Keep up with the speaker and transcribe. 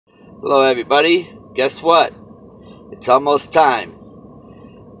Hello everybody. Guess what? It's almost time.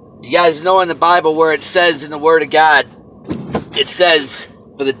 You guys know in the Bible where it says in the Word of God, it says,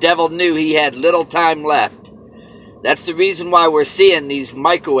 for the devil knew he had little time left. That's the reason why we're seeing these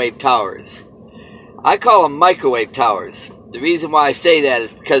microwave towers. I call them microwave towers. The reason why I say that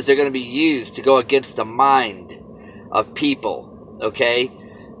is because they're going to be used to go against the mind of people. Okay?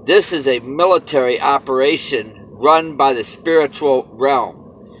 This is a military operation run by the spiritual realm.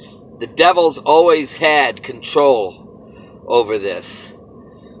 The devil's always had control over this.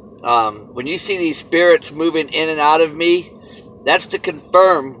 When you see these spirits moving in and out of me, that's to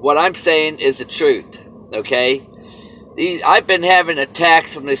confirm what I'm saying is the truth. Okay? I've been having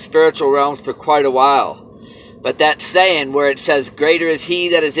attacks from the spiritual realms for quite a while. But that saying where it says, greater is he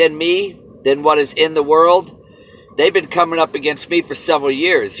that is in me than what is in the world, they've been coming up against me for several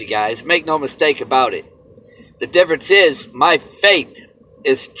years, you guys. Make no mistake about it. The difference is, my faith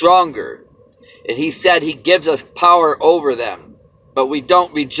is stronger. And he said he gives us power over them. But we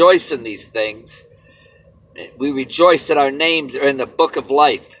don't rejoice in these things. We rejoice that our names are in the book of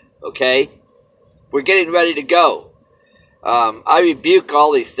life. Okay? We're getting ready to go. I rebuke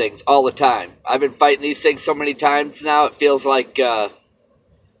all these things all the time. I've been fighting these things so many times now, it feels like, they're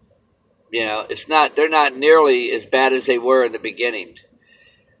not nearly as bad as they were in the beginning.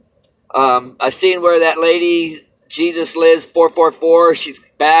 I seen where that lady, Jesus Lives 444, she's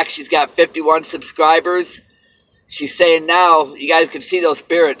back. She's got 51 subscribers. She's saying now, you guys can see those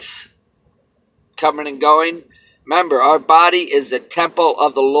spirits coming and going. Remember, our body is the temple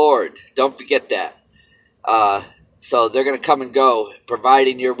of the Lord. Don't forget that. So they're going to come and go,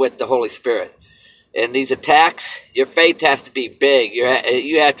 providing you're with the Holy Spirit. And these attacks, your faith has to be big.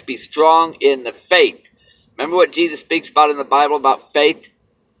 You have to be strong in the faith. Remember what Jesus speaks about in the Bible about faith?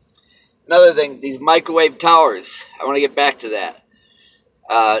 Another thing, these microwave towers. I want to get back to that.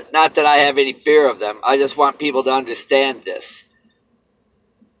 Not that I have any fear of them. I just want people to understand this.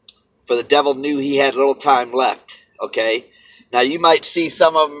 For the devil knew he had little time left. Okay? Now you might see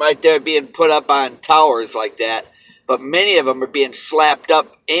some of them right there being put up on towers like that. But many of them are being slapped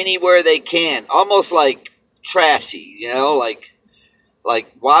up anywhere they can. Almost like trashy, like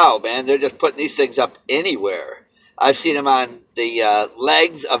wow, man, they're just putting these things up anywhere. I've seen them on the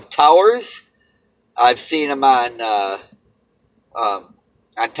legs of towers. I've seen them on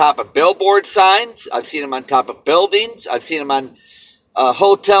top of billboard signs. I've seen them on top of buildings. I've seen them on a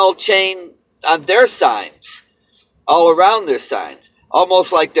hotel chain on their signs, all around their signs.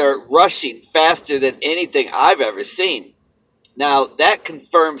 Almost like they're rushing faster than anything I've ever seen. Now, that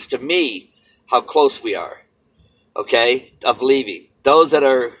confirms to me how close we are, okay, of leaving. Those that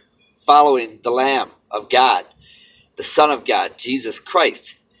are following the Lamb of God, the Son of God, Jesus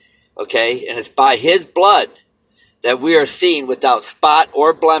Christ, okay? And it's by his blood that we are seen without spot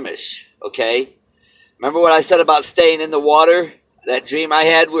or blemish, okay? Remember what I said about staying in the water? That dream I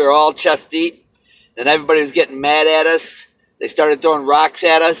had, we were all chest deep. Then everybody was getting mad at us. They started throwing rocks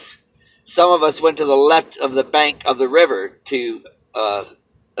at us. Some of us went to the left of the bank of the river to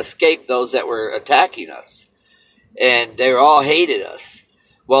escape those that were attacking us. And they all hated us.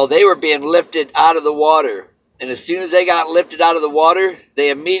 Well, they were being lifted out of the water. And as soon as they got lifted out of the water, they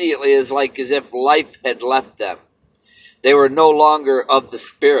immediately, as if life had left them. They were no longer of the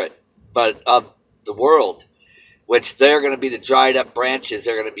spirit, but of the world, which they're going to be the dried up branches.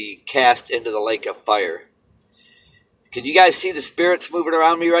 They're going to be cast into the lake of fire. Can you guys see the spirits moving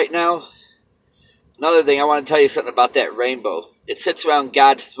around me right now? Another thing, I want to tell you something about that rainbow. It sits around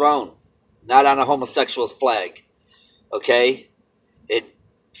God's throne, not on a homosexual's flag. Okay? It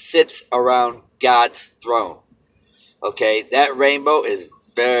sits around God's throne. Okay? That rainbow is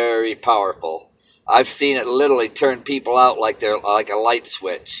very powerful. I've seen it literally turn people out like they're like a light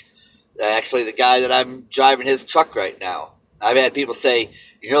switch. Actually, the guy that I'm driving his truck right now, I've had people say,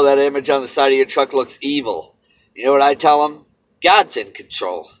 that image on the side of your truck looks evil. You know what I tell them? God's in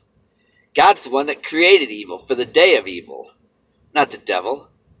control. God's the one that created evil for the day of evil, not the devil.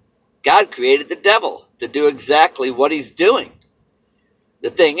 God created the devil to do exactly what he's doing. The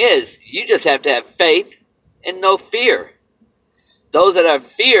thing is, you just have to have faith and no fear. Those that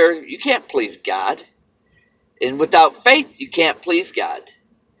have fear, you can't please God. And without faith, you can't please God.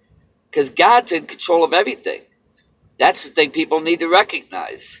 Because God's in control of everything. That's the thing people need to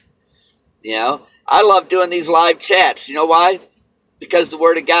recognize. I love doing these live chats. You know why? Because the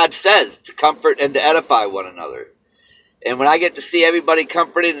Word of God says to comfort and to edify one another. And when I get to see everybody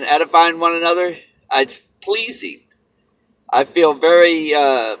comforting and edifying one another, it's pleasing. I feel very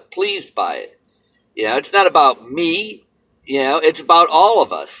pleased by it. It's not about me. It's about all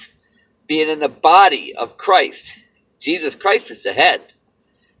of us being in the body of Christ. Jesus Christ is the head.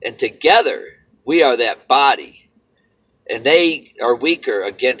 And together, we are that body. And they are weaker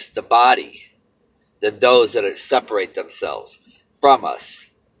against the body than those that separate themselves from us.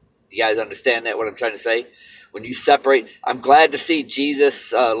 You guys understand that, what I'm trying to say? When you separate, I'm glad to see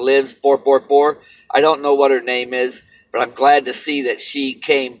Jesus lives 444. I don't know what her name is, but I'm glad to see that she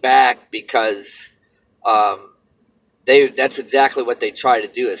came back, because that's exactly what they try to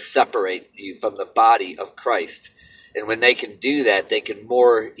do, is separate you from the body of Christ. And when they can do that, they can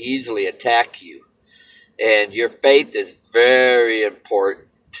more easily attack you. And your faith is very important.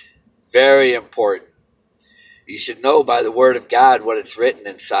 Very important. You should know by the word of God what it's written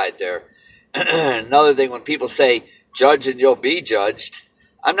inside there. Another thing, when people say, judge and you'll be judged,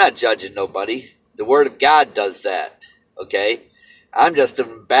 I'm not judging nobody. The word of God does that. Okay? I'm just an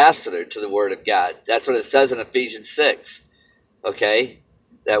ambassador to the word of God. That's what it says in Ephesians 6. Okay?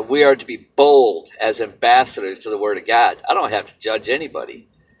 That we are to be bold as ambassadors to the word of God. I don't have to judge anybody.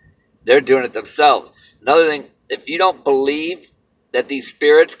 They're doing it themselves. Another thing, if you don't believe that these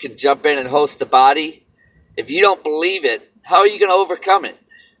spirits can jump in and host the body, if you don't believe it, how are you going to overcome it?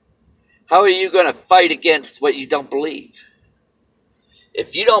 How are you going to fight against what you don't believe?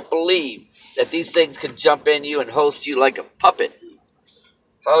 If you don't believe that these things can jump in you and host you like a puppet,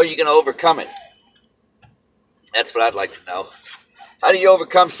 how are you going to overcome it? That's what I'd like to know. How do you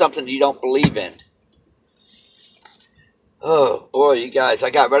overcome something you don't believe in? Oh, boy, you guys, I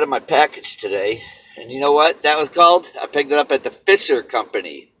got rid of my package today. And you know what that was called? I picked it up at the Fisher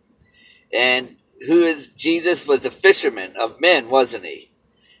Company. And Jesus was a fisherman of men, wasn't he?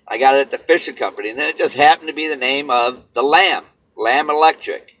 I got it at the Fisher Company, and then it just happened to be the name of the Lamb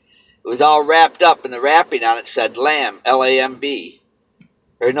Electric. It was all wrapped up, and the wrapping on it said Lamb, L-A-M-B.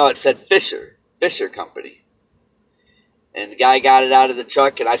 Or no, it said Fisher Company. And the guy got it out of the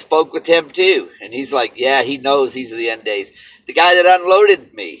truck, and I spoke with him too. And he's like, yeah, he knows these are the end days. The guy that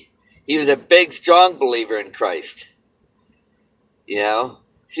unloaded me, he was a big, strong believer in Christ. You know?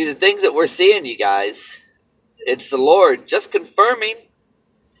 See, the things that we're seeing, you guys, it's the Lord just confirming.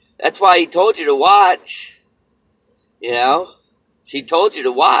 That's why he told you to watch. You know? He told you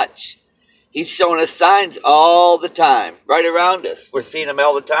to watch. He's showing us signs all the time, right around us. We're seeing them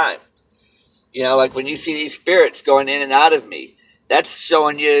all the time. You know, like when you see these spirits going in and out of me, that's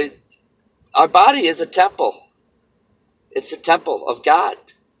showing you our body is a temple. It's a temple of God.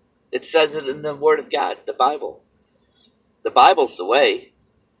 It says it in the Word of God, the Bible. The Bible's the way.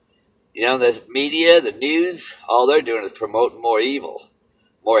 You know, the media, the news, all they're doing is promoting more evil,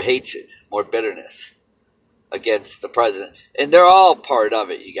 more hatred, more bitterness against the president. And they're all part of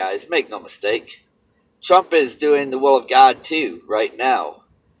it, you guys. Make no mistake. Trump is doing the will of God too, right now.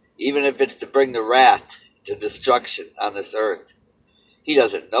 Even if it's to bring the wrath to destruction on this earth. He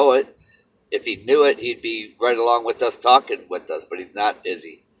doesn't know it. If he knew it, he'd be right along with us, talking with us. But he's not, is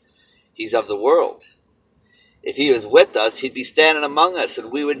he? He's of the world. If he was with us, he'd be standing among us,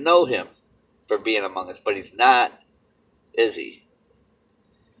 and we would know him for being among us. But he's not, is he?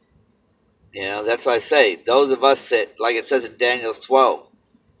 You know, that's why I say, those of us that, like it says in Daniel 12,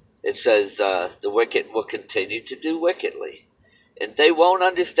 it says the wicked will continue to do wickedly. And they won't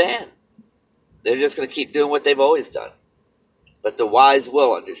understand. They're just going to keep doing what they've always done. But the wise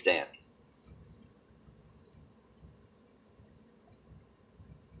will understand.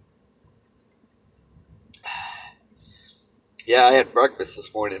 Yeah, I had breakfast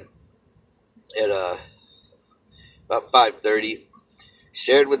this morning at about 5:30.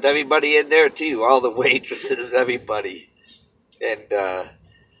 Shared with everybody in there too, all the waitresses, everybody. And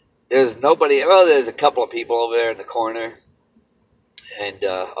there's nobody, well, there's a couple of people over there in the corner. And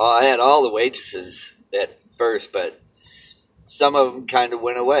I had all the waitresses at first, but some of them kind of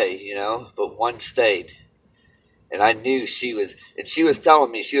went away, you know, but one stayed. And I knew she was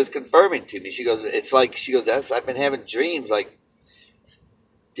telling me, she was confirming to me. She goes, I've been having dreams like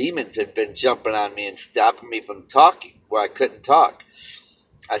demons had been jumping on me and stopping me from talking where I couldn't talk.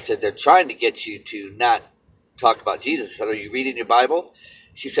 I said, they're trying to get you to not talk about Jesus. I said, are you reading your Bible?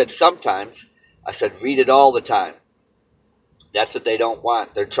 She said, sometimes. I said, read it all the time. That's what they don't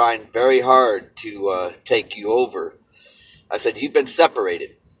want. They're trying very hard to take you over. I said, you've been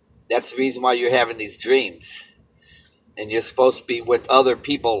separated. That's the reason why you're having these dreams. And you're supposed to be with other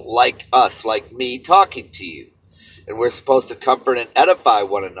people like us, like me, talking to you. And we're supposed to comfort and edify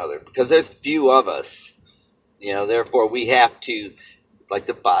one another because there's few of us. You know, therefore we have to, like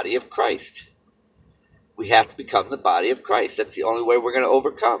the body of Christ. We have to become the body of Christ. That's the only way we're going to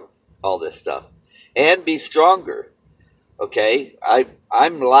overcome all this stuff. And be stronger. Okay?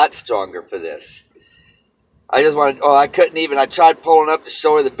 I'm a lot stronger for this. I just wanted, I tried pulling up to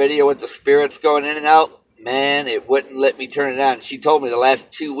show her the video with the spirits going in and out. man, it wouldn't let me turn it on. She told me the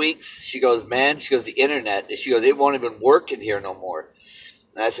last 2 weeks, she goes, man, she goes, the internet, she goes, it won't even work in here no more.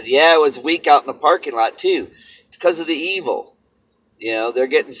 And I said, yeah, it was weak out in the parking lot too. It's because of the evil. You know, they're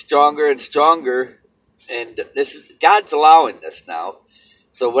getting stronger and stronger, and this is God's allowing this now.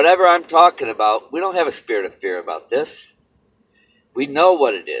 So whatever I'm talking about, we don't have a spirit of fear about this. We know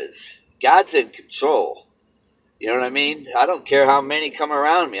what it is. God's in control. You know what I mean? I don't care how many come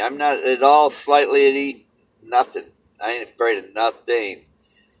around me. I'm not at all slightly at nothing. I ain't afraid of nothing,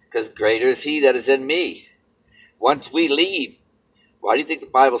 because greater is he that is in me. Once we leave, why do you think the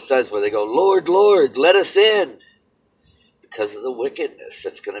Bible says where they go, Lord, Lord, let us in? Because of the wickedness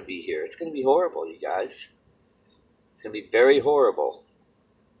that's going to be here. It's going to be horrible, you guys. It's going to be very horrible.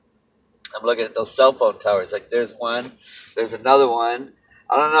 I'm looking at those cell phone towers. Like, there's one. There's another one.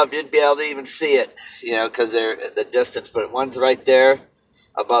 I don't know if you'd be able to even see it, you know, because they're at the distance. But one's right there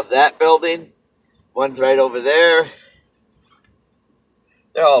above that building. One's right over there.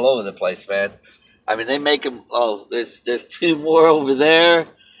 They're all over the place, man. I mean, they make them. Oh, there's two more over there.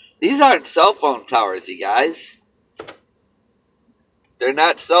 These aren't cell phone towers, you guys. They're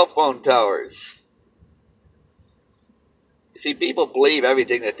not cell phone towers. See, people believe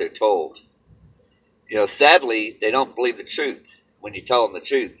everything that they're told. You know, sadly, they don't believe the truth when you tell them the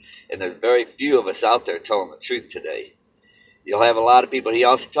truth. And there's very few of us out there telling the truth today. You'll have a lot of people. He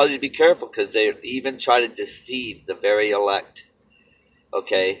also tells you to be careful because they even try to deceive the very elect.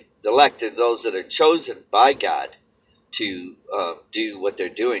 Okay? The elect are those that are chosen by God to do what they're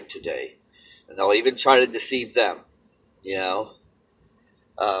doing today. And they'll even try to deceive them. You know?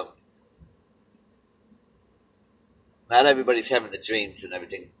 Not everybody's having the dreams and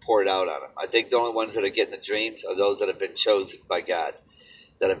everything poured out on them. I think the only ones that are getting the dreams are those that have been chosen by God,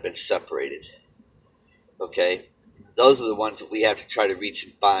 that have been separated. Okay? Those are the ones that we have to try to reach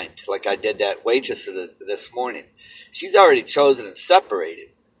and find. Like I did that waitress this morning. She's already chosen and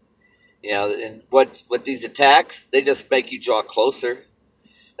separated. You know, and what these attacks, they just make you draw closer.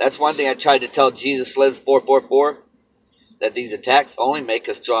 That's one thing I tried to tell Jesus Lives 444, that these attacks only make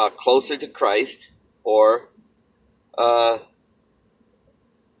us draw closer to Christ, or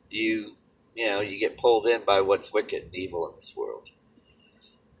you get pulled in by what's wicked and evil in this world.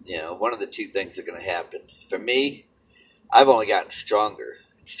 You know, one of the two things are going to happen. For me, I've only gotten stronger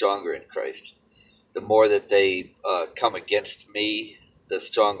and stronger in Christ. The more that they come against me, the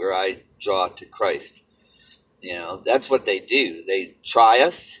stronger I draw to Christ. You know, that's what they do. They try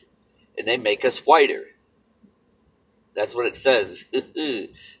us, and they make us whiter. That's what it says.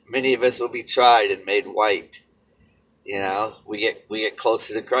 Many of us will be tried and made white. You know, we get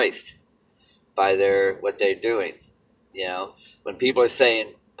closer to Christ by what they're doing. You know, when people are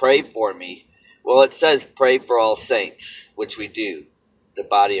saying, pray for me, well, it says pray for all saints, which we do, the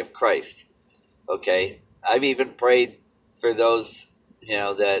body of Christ. Okay? I've even prayed for those, you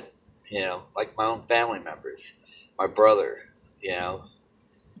know, that, you know, like my own family members, my brother, you know.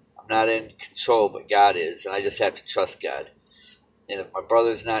 I'm not in control, but God is, and I just have to trust God. And if my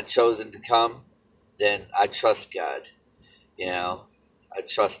brother's not chosen to come, then I trust God. You know, I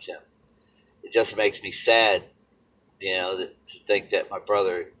trust him. It just makes me sad, you know, to think that my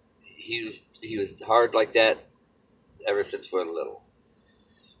brother, he was hard like that ever since we're little.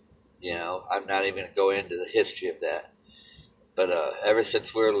 You know, I'm not even going to go into the history of that. But ever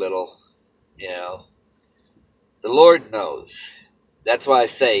since we're little, you know, the Lord knows. That's why I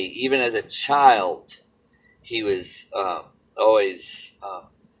say, even as a child, he was always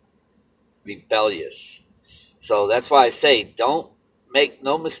rebellious. So that's why I say, don't make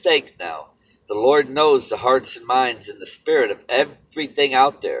no mistake now. The Lord knows the hearts and minds and the spirit of everything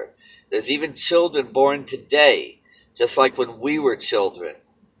out there. There's even children born today, just like when we were children,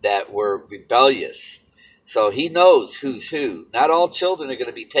 that were rebellious. So he knows who's who. Not all children are going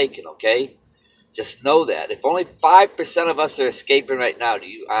to be taken, okay? Just know that. If only 5% of us are escaping right now, do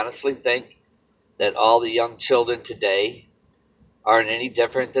you honestly think that all the young children today aren't any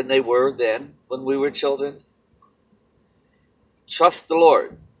different than they were then when we were children? Trust the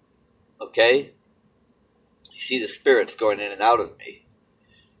Lord, okay? You see the spirits going in and out of me.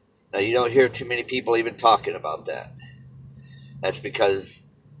 Now, you don't hear too many people even talking about that. That's because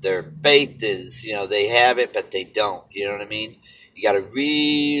their faith is, you know, they have it, but they don't. You know what I mean? You got to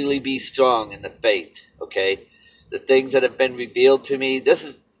really be strong in the faith, okay? The things that have been revealed to me,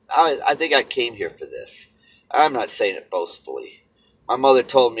 I think I came here for this. I'm not saying it boastfully. My mother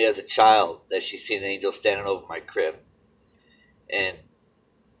told me as a child that she seen an angel standing over my crib. And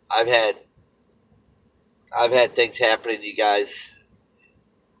I've had things happening to you guys.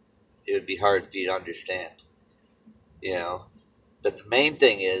 It would be hard for you to understand, you know. But the main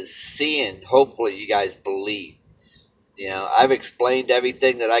thing is seeing, hopefully you guys believe. You know, I've explained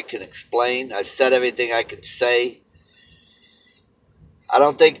everything that I can explain. I've said everything I can say.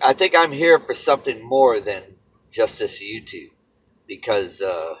 I think I'm here for something more than just this YouTube. Because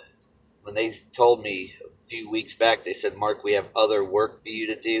when they told me a few weeks back, they said, Mark, we have other work for you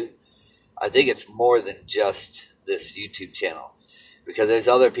to do. I think it's more than just this YouTube channel. Because there's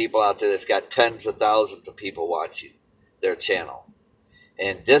other people out there that's got tens of thousands of people watching their channel.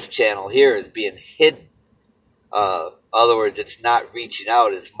 And this channel here is being hidden. Other words, it's not reaching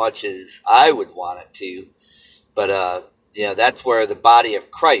out as much as I would want it to. But, you know, that's where the body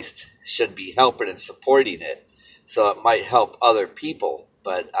of Christ should be helping and supporting it. So it might help other people,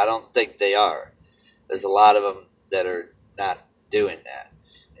 but I don't think they are. There's a lot of them that are not doing that.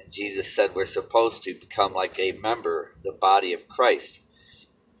 And Jesus said we're supposed to become like a member, the body of Christ.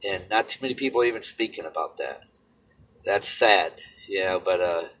 And not too many people are even speaking about that. That's sad, you know, but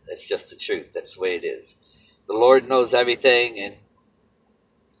it's just the truth. That's the way it is. The Lord knows everything, and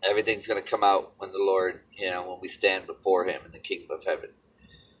everything's going to come out when the Lord, you know, when we stand before him in the kingdom of heaven.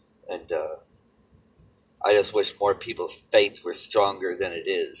 And I just wish more people's faith were stronger than it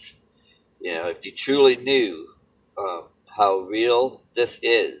is. You know, if you truly knew how real this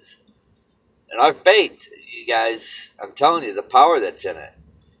is, and our faith, you guys, I'm telling you, the power that's in it.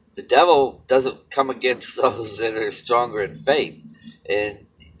 The devil doesn't come against those that are stronger in faith, and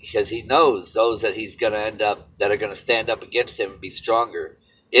because he knows those that he's going to end up, that are going to stand up against him and be stronger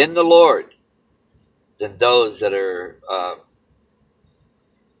in the Lord than those that are,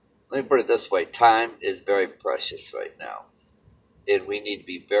 let me put it this way, time is very precious right now. And we need to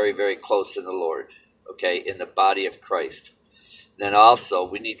be very, very close in the Lord, okay, in the body of Christ. Then also,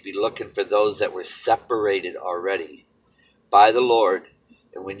 we need to be looking for those that were separated already by the Lord,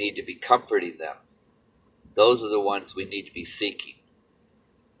 and we need to be comforting them. Those are the ones we need to be seeking,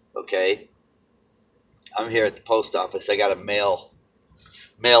 okay? I'm here at the post office. I got to mail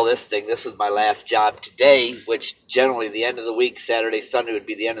this thing. This was my last job today, which generally the end of the week, Saturday, Sunday would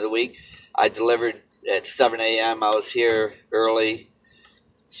be the end of the week. I delivered at 7 a.m. I was here early,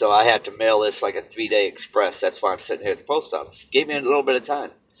 so I had to mail this like a 3-day express. That's why I'm sitting here at the post office. Gave me a little bit of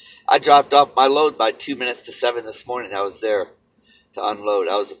time. I dropped off my load by 2 minutes to 7 this morning. I was there to unload.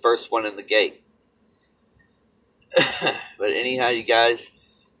 I was the first one in the gate. But anyhow, you guys,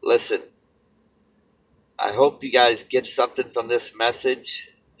 listen. I hope you guys get something from this message.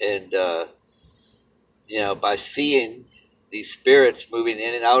 And, you know, by seeing these spirits moving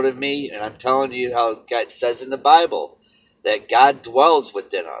in and out of me, and I'm telling you how God says in the Bible that God dwells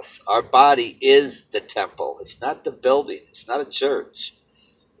within us. Our body is the temple. It's not the building. It's not a church.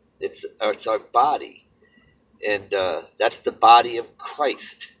 It's our body. And that's the body of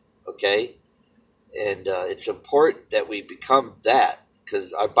Christ, okay? And it's important that we become that,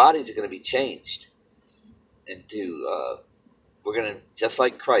 because our bodies are going to be changed into, we're going to, just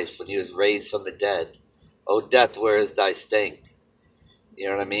like Christ when he was raised from the dead. Oh, death, where is thy sting? You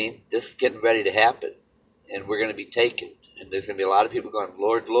know what I mean? This is getting ready to happen, and we're going to be taken. And there's going to be a lot of people going,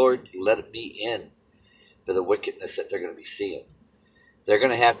 Lord, Lord, let me in for the wickedness that they're going to be seeing. They're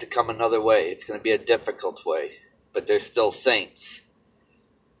going to have to come another way. It's going to be a difficult way, but they're still saints.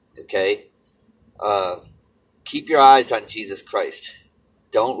 Okay? Keep your eyes on Jesus Christ.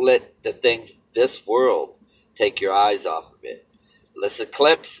 Don't let the things of this world take your eyes off of it. This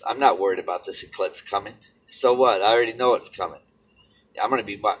eclipse, I'm not worried about this eclipse coming. So what? I already know it's coming. I'm going to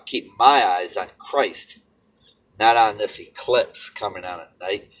be keeping my eyes on Christ, not on this eclipse coming on at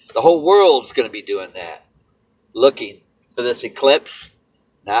night. The whole world's going to be doing that, looking for this eclipse.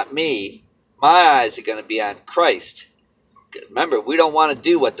 Not me. My eyes are going to be on Christ. Remember, we don't want to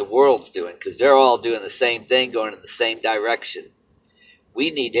do what the world's doing, because they're all doing the same thing, going in the same direction.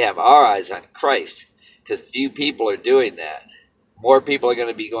 We need to have our eyes on Christ, because few people are doing that. More people are going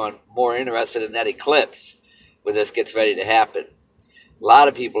to be going more interested in that eclipse when this gets ready to happen. A lot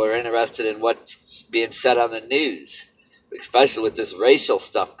of people are interested in what's being said on the news, especially with this racial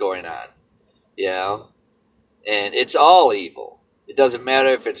stuff going on, you know. And it's all evil. It doesn't matter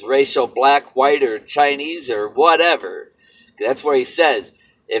if it's racial, black, white, or Chinese, or whatever. That's where he says,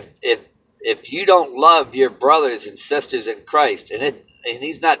 if you don't love your brothers and sisters in Christ, and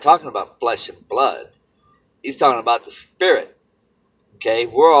he's not talking about flesh and blood. He's talking about the Spirit. Okay?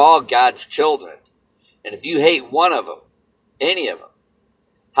 We're all God's children. And if you hate one of them, any of them,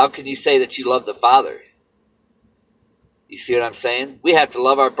 how can you say that you love the Father? You see what I'm saying? We have to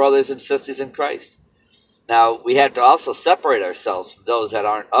love our brothers and sisters in Christ. Now, we have to also separate ourselves from those that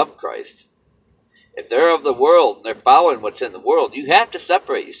aren't of Christ. If they're of the world and they're following what's in the world, you have to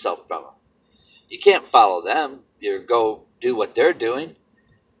separate yourself from them. You can't follow them. You go do what they're doing.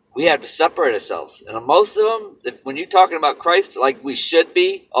 We have to separate ourselves. And most of them, when you're talking about Christ like we should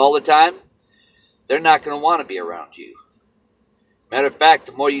be all the time, they're not going to want to be around you. Matter of fact,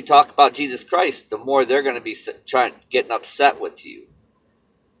 the more you talk about Jesus Christ, the more they're going to be getting upset with you.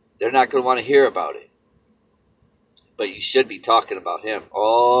 They're not going to want to hear about it. But you should be talking about him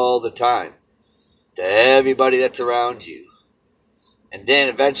all the time to everybody that's around you. And then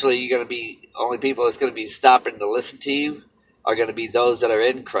eventually you're going to be, only people that's going to be stopping to listen to you are going to be those that are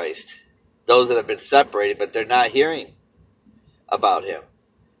in Christ. Those that have been separated, but they're not hearing about him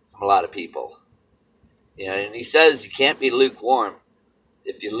from a lot of people. You know, and he says you can't be lukewarm.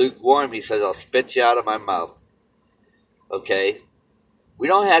 If you're lukewarm, he says, I'll spit you out of my mouth. Okay? We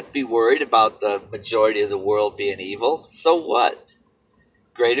don't have to be worried about the majority of the world being evil. So what?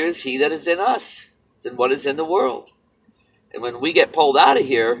 Greater is he that is in us than what is in the world. And when we get pulled out of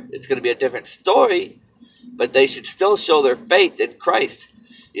here, it's going to be a different story, but they should still show their faith in Christ.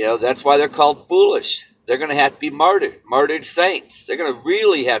 You know, that's why they're called foolish. They're going to have to be martyred saints. They're going to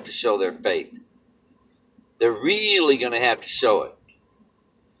really have to show their faith. They're really going to have to show it.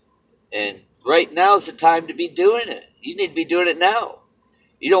 And right now is the time to be doing it. You need to be doing it now.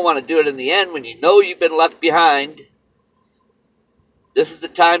 You don't want to do it in the end when you know you've been left behind. This is the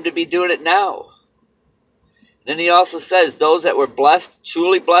time to be doing it now. Then he also says, those that were blessed,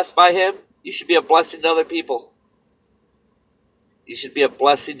 truly blessed by him, you should be a blessing to other people. You should be a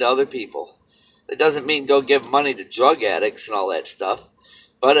blessing to other people. It doesn't mean go give money to drug addicts and all that stuff.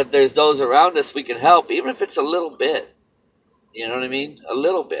 But if there's those around us we can help, even if it's a little bit. You know what I mean? A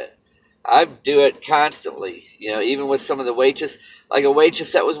little bit. I do it constantly. You know, even with some of the waitresses. Like a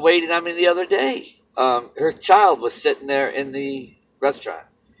waitress that was waiting on me the other day. Her child was sitting there in the restaurant.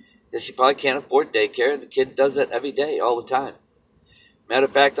 Because she probably can't afford daycare. And the kid does that every day, all the time. Matter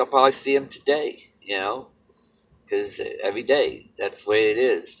of fact, I'll probably see him today. You know. Because every day, that's the way it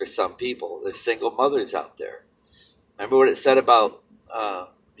is for some people. There's single mothers out there. Remember what it said about,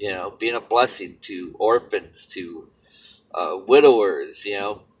 you know, being a blessing to orphans, to widowers, you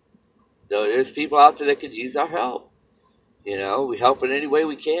know. There's people out there that could use our help. You know, we help in any way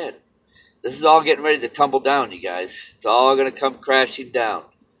we can. This is all getting ready to tumble down, you guys. It's all going to come crashing down.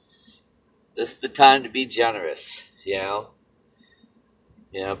 This is the time to be generous, you know.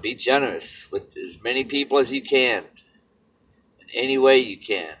 You know, be generous with as many people as you can. In any way you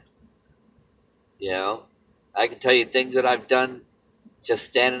can. You know, I can tell you things that I've done just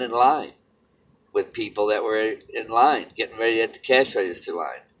standing in line with people that were in line, getting ready at the cash register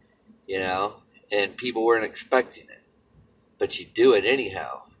line. You know, and people weren't expecting it. But you do it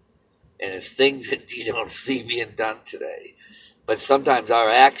anyhow. And it's things that you don't see being done today. But sometimes our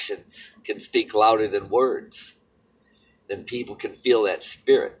actions can speak louder than words. Then people can feel that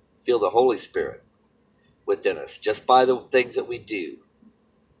spirit, feel the Holy Spirit within us, just by the things that we do.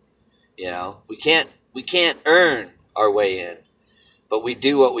 You know, we can't earn our way in, but we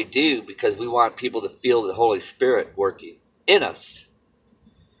do what we do because we want people to feel the Holy Spirit working in us.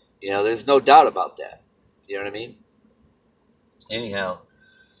 You know, there's no doubt about that. You know what I mean? Anyhow,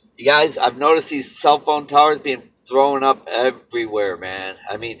 you guys, I've noticed these cell phone towers being thrown up everywhere, man.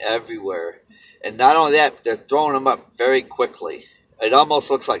 I mean, everywhere. And not only that, they're throwing them up very quickly. It almost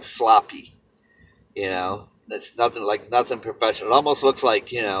looks like sloppy. You know, it's nothing professional. It almost looks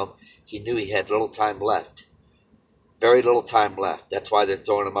like, you know, he knew he had little time left. Very little time left. That's why they're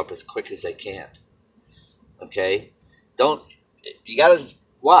throwing them up as quick as they can. Okay? You got to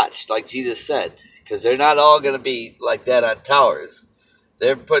watch, like Jesus said, because they're not all going to be like that on towers.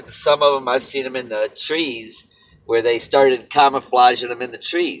 They're putting some of them, I've seen them in the trees where they started camouflaging them in the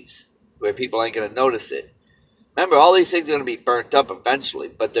trees where people ain't going to notice it. Remember, all these things are going to be burnt up eventually,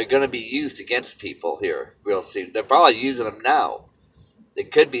 but they're going to be used against people here real soon. They're probably using them now.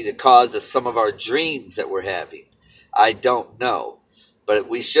 It could be the cause of some of our dreams that we're having. I don't know. But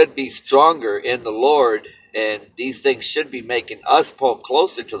we should be stronger in the Lord, and these things should be making us pull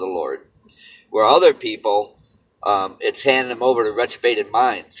closer to the Lord. Where other people, it's handing them over to reprobated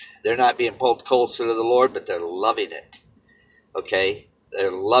minds. They're not being pulled closer to the Lord, but they're loving it. Okay?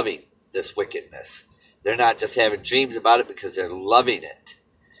 They're loving this wickedness. They're not just having dreams about it because they're loving it,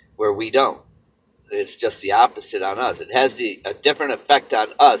 where we don't. It's just the opposite on us. It has a different effect on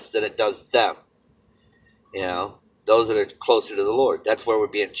us than it does them. You know, those that are closer to the Lord. That's where we're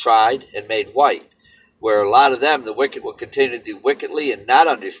being tried and made white. Where a lot of them, the wicked, will continue to do wickedly and not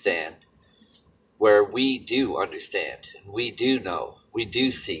understand. Where we do understand. And we do know. We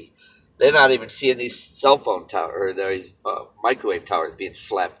do see. They're not even seeing these cell phone towers, or these microwave towers being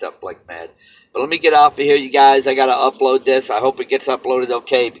slapped up like mad. But let me get off of here, you guys. I got to upload this. I hope it gets uploaded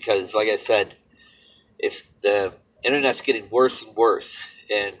okay because, like I said, it's the Internet's getting worse and worse,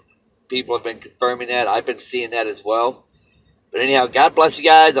 and people have been confirming that. I've been seeing that as well. But anyhow, God bless you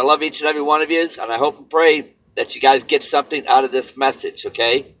guys. I love each and every one of you, and I hope and pray that you guys get something out of this message,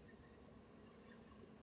 okay?